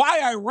 It's why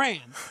I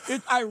ran.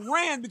 I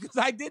ran because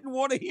I didn't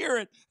want to hear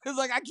it. It's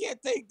like, I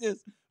can't take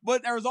this.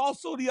 But there's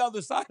also the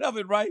other side of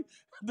it, right?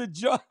 The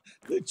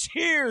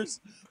cheers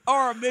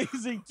are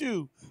amazing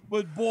too.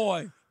 But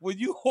boy, when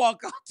you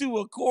walk out to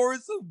a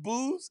chorus of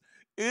boos,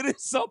 it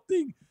is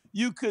something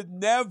you could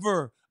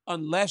never,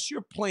 unless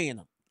you're playing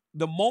them.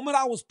 The moment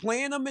I was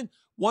playing them, and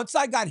once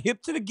I got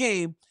hip to the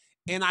game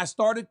and I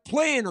started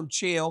playing them,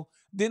 Chael,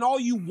 then all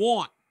you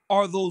want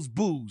are those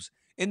boos.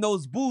 And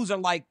those boos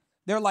are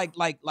they're like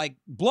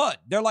blood.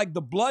 They're like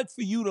the blood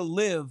for you to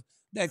live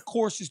that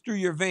courses through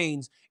your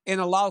veins and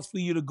allows for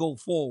you to go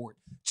forward.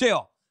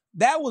 Chael,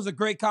 that was a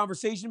great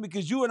conversation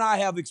because you and I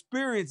have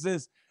experienced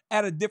this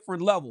at a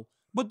different level.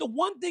 But the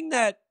one thing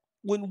that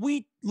when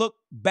we look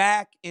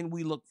back and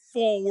we look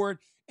forward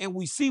and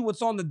we see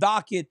what's on the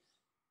docket,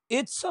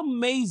 it's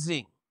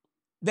amazing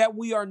that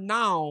we are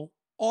now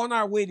on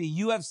our way to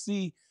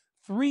UFC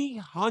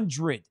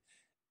 300.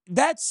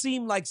 That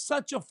seemed like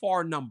such a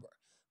far number,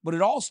 but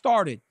it all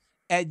started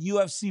at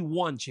UFC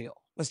 1, Chael.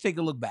 Let's take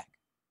a look back.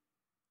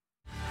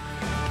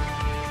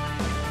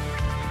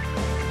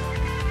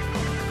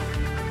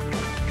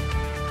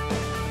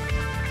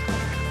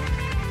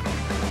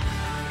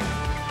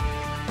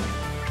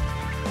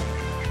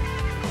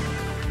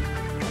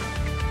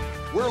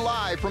 We're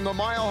live from the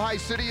mile-high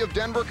city of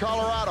Denver,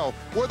 Colorado,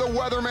 where the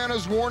weatherman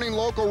is warning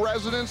local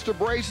residents to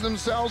brace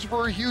themselves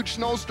for a huge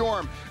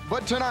snowstorm.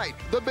 But tonight,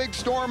 the big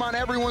storm on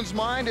everyone's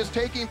mind is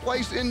taking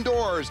place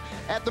indoors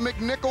at the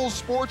McNichols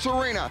Sports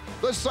Arena,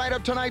 the site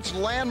of tonight's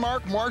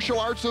landmark martial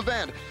arts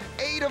event.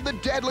 8 of the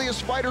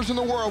deadliest fighters in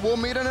the world will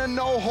meet in a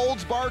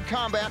no-holds-barred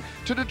combat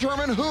to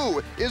determine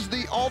who is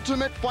the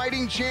ultimate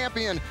fighting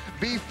champion.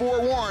 Be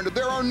forewarned,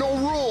 there are no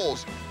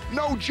rules,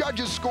 no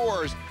judges'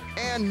 scores,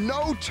 and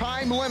no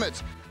time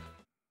limits.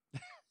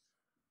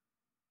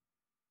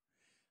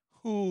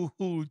 Ooh,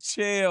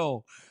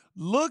 Chael.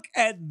 Look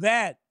at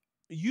that.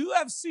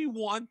 UFC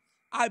 1.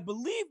 I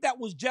believe that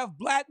was Jeff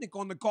Blatnick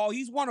on the call.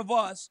 He's one of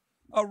us,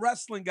 a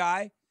wrestling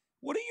guy.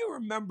 What do you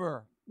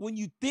remember when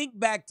you think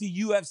back to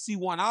UFC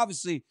 1?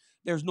 Obviously,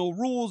 there's no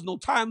rules, no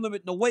time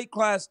limit, no weight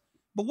class.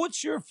 But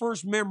what's your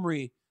first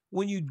memory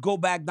when you go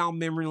back down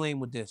memory lane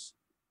with this?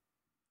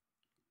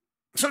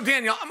 So,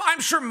 Daniel, I'm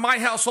sure my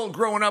household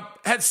growing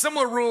up had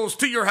similar rules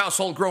to your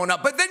household growing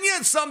up, but then you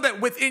had some that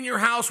within your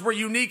house were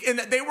unique in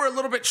that they were a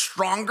little bit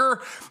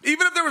stronger,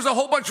 even if there was a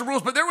whole bunch of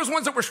rules, but there was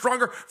ones that were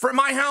stronger. For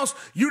my house,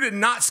 you did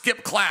not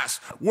skip class.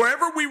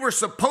 Wherever we were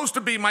supposed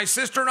to be, my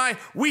sister and I,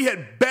 we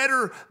had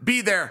better be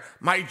there.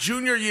 My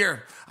junior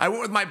year, I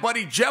went with my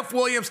buddy Jeff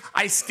Williams.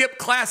 I skipped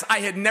class. I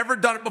had never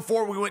done it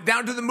before. We went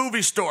down to the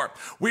movie store.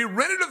 We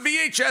rented a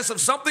VHS of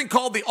something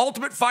called the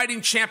Ultimate Fighting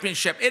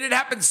Championship. It had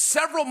happened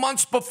several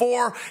months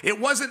before. It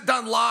wasn't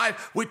done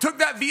live. We took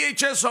that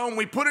VHS home,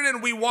 we put it in,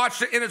 we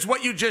watched it, and it's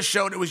what you just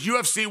showed. It was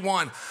UFC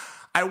 1.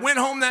 I went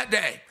home that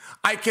day.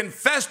 I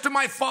confessed to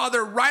my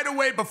father right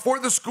away before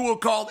the school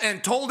called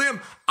and told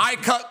him I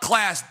cut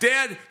class.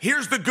 Dad,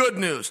 here's the good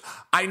news.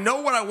 I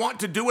know what I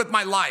want to do with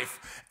my life.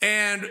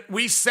 And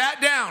we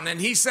sat down and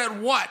he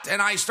said, what?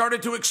 And I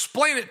started to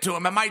explain it to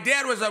him. And my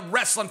dad was a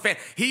wrestling fan.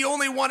 He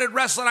only wanted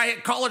wrestling. I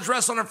had college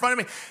wrestling in front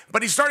of me.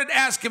 But he started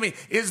asking me,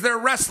 is there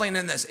wrestling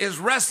in this? Is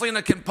wrestling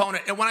a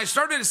component? And when I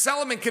started to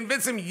sell him and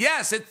convince him,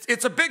 yes,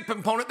 it's a big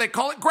component. They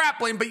call it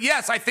grappling. But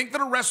yes, I think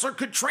that a wrestler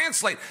could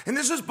translate. And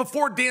this is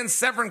before Dan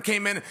Severn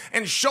came in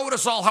and showed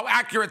us all how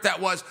accurate that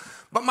was.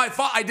 But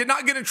I did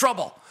not get in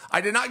trouble. I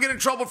did not get in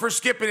trouble for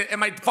skipping it. And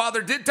my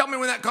father did tell me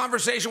when that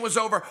conversation was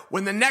over,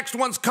 when the next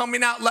one's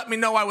coming out, let me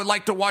know. I would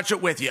like to watch it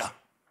with you.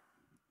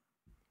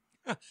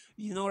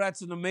 You know,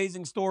 that's an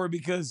amazing story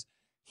because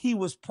he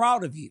was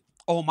proud of you.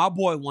 Oh, my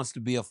boy wants to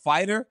be a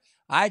fighter.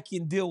 I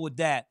can deal with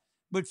that.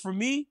 But for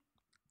me,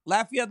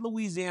 Lafayette,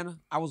 Louisiana,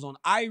 I was on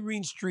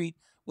Irene Street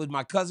with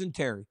my cousin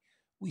Terry.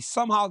 We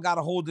somehow got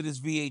a hold of this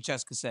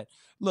VHS cassette.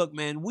 Look,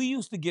 man, we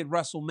used to get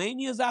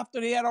WrestleManias after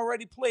they had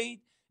already played,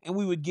 and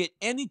we would get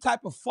any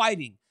type of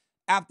fighting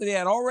after they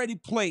had already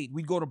played.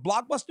 We'd go to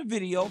Blockbuster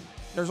Video.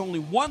 There's only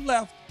one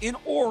left in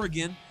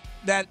Oregon,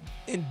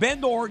 in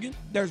Bend, Oregon.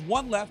 There's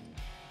one left.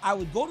 I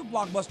would go to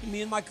Blockbuster,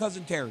 me and my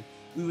cousin Terry.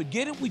 We would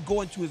get it. We'd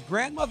go into his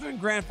grandmother and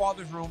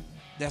grandfather's room.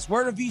 That's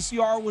where the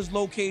VCR was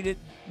located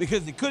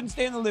because they couldn't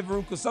stay in the living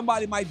room because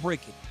somebody might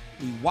break it.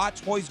 We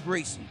watched Hoist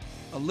Gracie,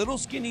 a little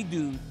skinny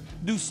dude,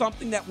 do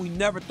something that we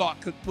never thought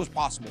was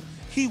possible.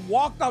 He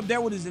walked out there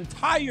with his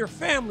entire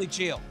family,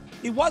 Chael.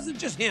 It wasn't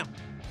just him.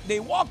 They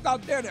walked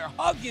out there, they're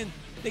hugging,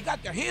 they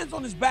got their hands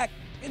on his back,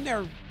 and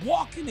they're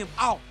walking him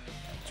out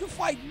to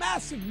fight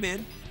massive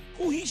men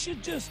who he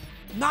should just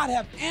not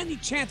have any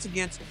chance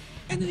against,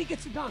 and then he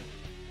gets it done.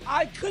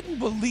 I couldn't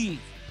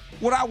believe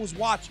what I was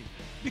watching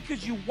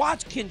because you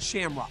watch Ken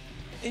Shamrock,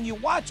 and you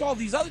watch all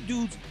these other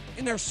dudes,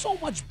 and they're so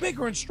much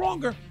bigger and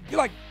stronger, you're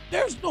like,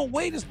 there's no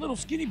way this little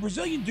skinny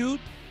Brazilian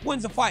dude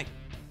wins a fight,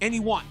 and he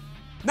won.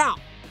 Now,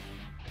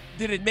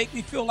 did it make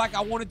me feel like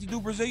I wanted to do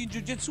Brazilian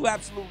Jiu-Jitsu?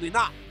 Absolutely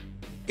not.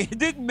 It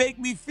didn't make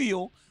me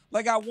feel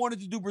like I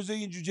wanted to do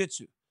Brazilian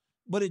Jiu-Jitsu.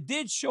 But it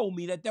did show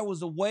me that there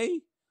was a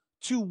way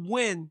to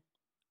win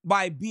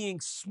by being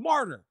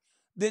smarter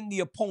than the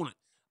opponent.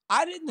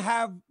 I didn't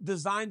have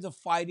designs of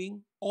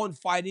fighting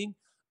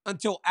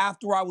until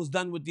after I was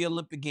done with the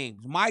Olympic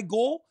Games. My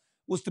goal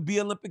was to be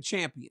Olympic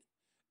champion.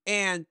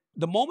 And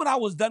the moment I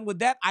was done with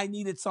that, I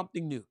needed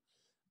something new.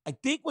 I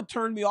think what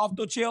turned me off,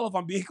 though, Chael, if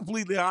I'm being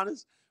completely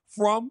honest,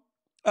 from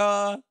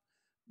the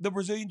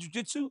Brazilian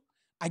Jiu-Jitsu,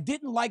 I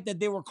didn't like that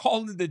they were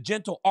calling it the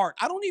gentle art.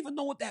 I don't even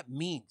know what that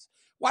means.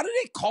 Why do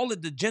they call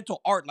it the gentle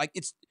art? Like,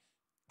 it's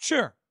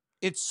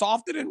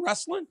softer than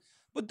wrestling,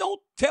 but don't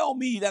tell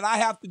me that I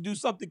have to do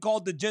something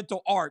called the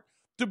gentle art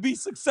to be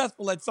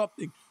successful at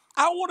something.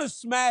 I want to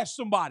smash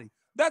somebody.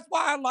 That's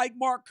why I like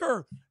Mark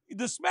Kerr.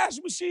 The smash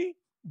machine,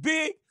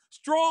 big,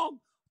 strong,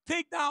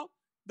 takedown,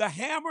 the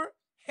hammer,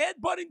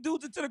 headbutting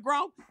dudes into the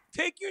ground.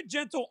 Take your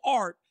gentle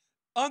art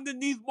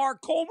underneath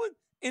Mark Coleman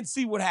and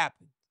see what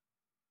happens.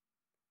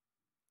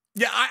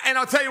 Yeah, and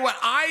I'll tell you what,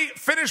 I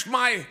finished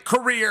my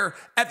career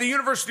at the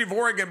University of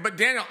Oregon, but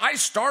Daniel, I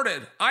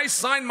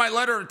signed my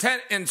letter of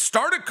intent and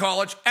started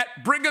college at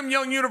Brigham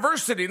Young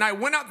University, and I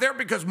went out there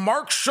because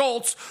Mark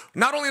Schultz,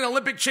 not only an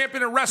Olympic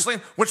champion in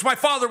wrestling, which my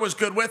father was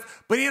good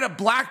with, but he had a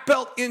black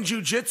belt in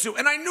jiu-jitsu,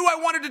 and I knew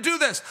I wanted to do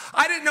this.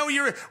 I didn't know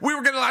we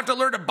were going to have to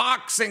learn to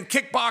box and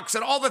kickbox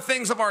and all the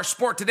things of our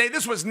sport today.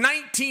 This was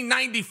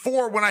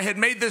 1994 when I had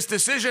made this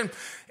decision.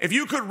 If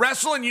you could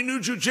wrestle and you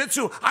knew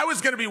jiu-jitsu, I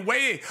was going to be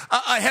way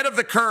ahead of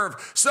the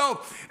curve.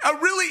 So a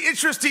really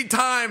interesting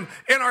time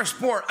in our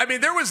sport. I mean,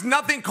 there was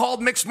nothing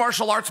called mixed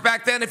martial arts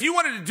back then. If you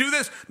wanted to do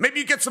this, maybe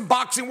you get some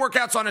boxing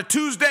workouts on a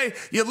Tuesday,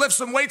 you lift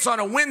some weights on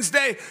a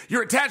Wednesday,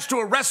 you're attached to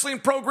a wrestling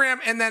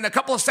program, and then a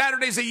couple of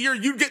Saturdays a year,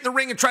 you'd get in the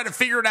ring and try to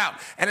figure it out.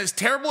 And as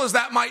terrible as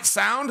that might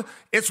sound,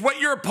 it's what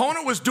your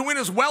opponent was doing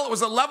as well. It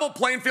was a level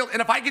playing field.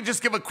 And if I could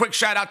just give a quick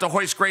shout out to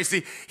Hoist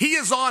Gracie, he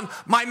is on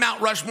my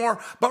Mount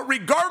Rushmore. But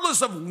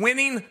regardless of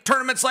winning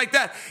tournaments like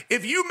that,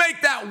 if you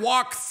make that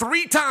walk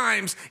 3 times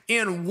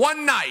in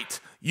one night,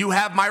 you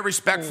have my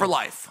respect for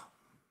life.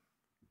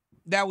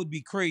 That would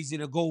be crazy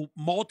to go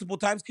multiple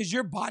times because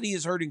your body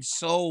is hurting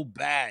so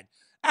bad.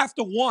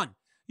 After one,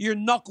 your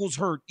knuckles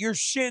hurt, your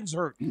shins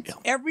hurt. Yeah.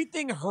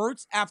 Everything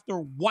hurts after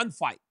one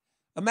fight.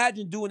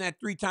 Imagine doing that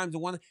 3 times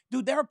in one.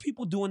 Dude, there are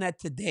people doing that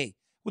today.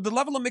 With the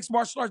level of mixed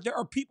martial arts, there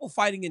are people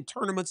fighting in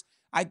tournaments.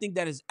 I think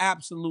that is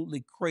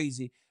absolutely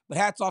crazy. But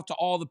hats off to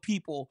all the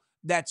people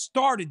that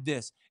started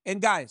this.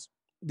 And guys,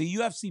 the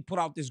UFC put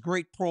out this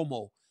great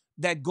promo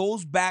that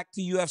goes back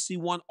to UFC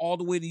 1 all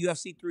the way to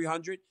UFC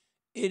 300.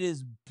 It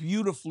is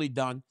beautifully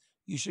done.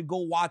 You should go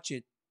watch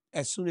it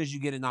as soon as you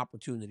get an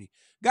opportunity.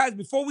 Guys,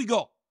 before we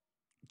go,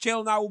 Chael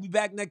and I will be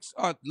back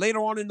later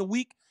on in the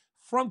week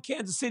from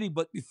Kansas City.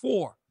 But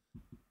before,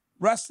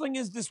 wrestling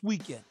is this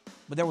weekend,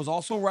 but there was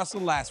also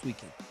wrestling last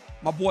weekend.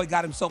 My boy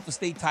got himself a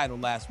state title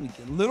last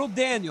weekend. Little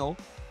Daniel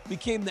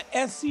became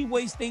the SC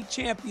weight state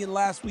champion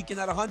last weekend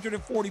at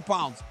 140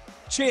 pounds.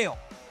 Chael,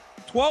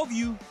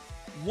 12U,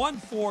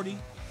 140.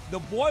 The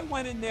boy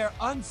went in there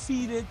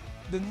unseeded.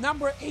 The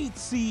number 8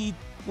 seed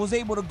was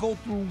able to go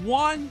through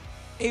 1,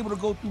 able to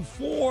go through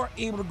 4,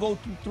 able to go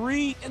through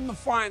 3 in the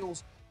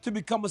finals to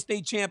become a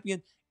state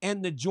champion.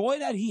 And the joy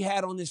that he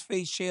had on his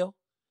face, Chael,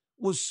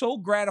 was so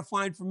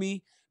gratifying for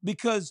me,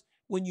 because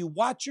when you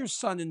watch your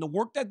son and the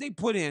work that they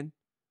put in,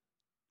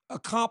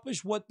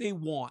 accomplish what they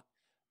want,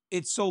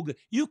 it's so good.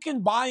 You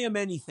can buy them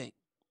anything,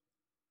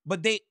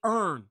 but they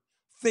earn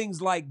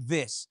things like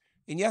this.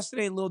 And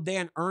yesterday, Lil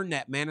Dan earned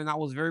that, man, and I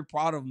was very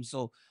proud of him.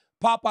 So,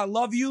 Pop, I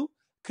love you.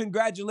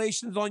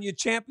 Congratulations on your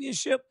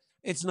championship.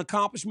 It's an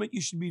accomplishment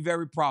you should be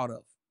very proud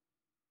of.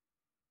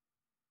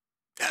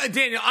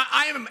 Daniel,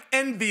 I am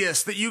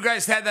envious that you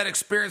guys had that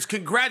experience.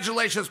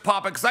 Congratulations,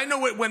 Papa, because I know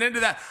what went into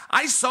that.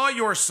 I saw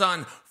your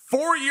son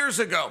 4 years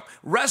ago,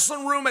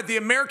 wrestling room at the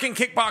American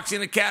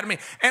Kickboxing Academy,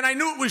 and I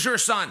knew it was your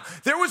son.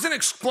 There was an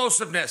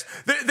explosiveness.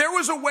 There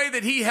was a way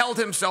that he held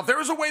himself. There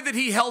was a way that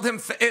he held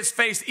his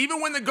face. Even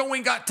when the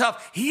going got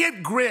tough, he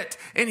had grit,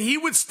 and he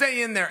would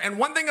stay in there. And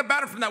one thing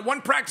about him from that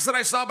one practice that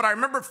I saw, but I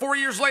remember 4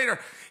 years later,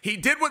 he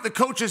did what the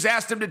coaches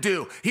asked him to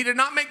do. He did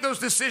not make those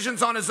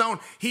decisions on his own.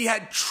 He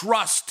had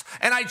trust.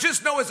 And I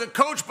just know as a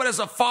coach, but as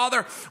a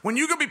father, when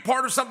you can be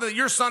part of something that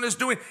your son is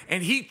doing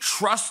and he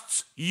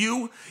trusts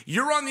you,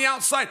 you're on the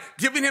outside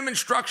giving him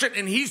instruction,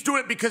 and he's doing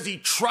it because he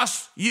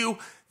trusts you.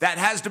 That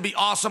has to be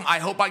awesome. I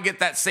hope I get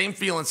that same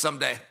feeling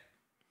someday.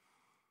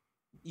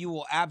 You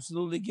will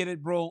absolutely get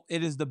it, bro.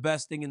 It is the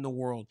best thing in the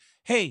world.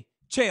 Hey,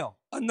 Chael,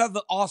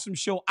 another awesome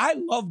show. I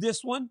love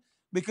this one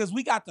because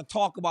we got to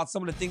talk about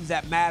some of the things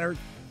that mattered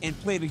and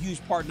played a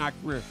huge part in our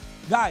career.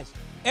 Guys,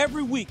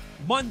 every week,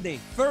 Monday,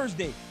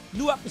 Thursday,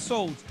 new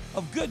episodes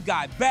of Good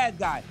Guy, Bad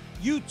Guy,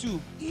 YouTube,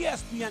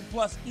 ESPN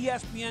Plus,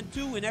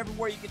 ESPN2, and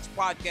everywhere you get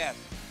your podcast.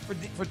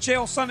 For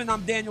Chael Sonnen,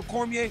 I'm Daniel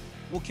Cormier.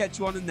 We'll catch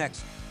you on the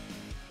next one.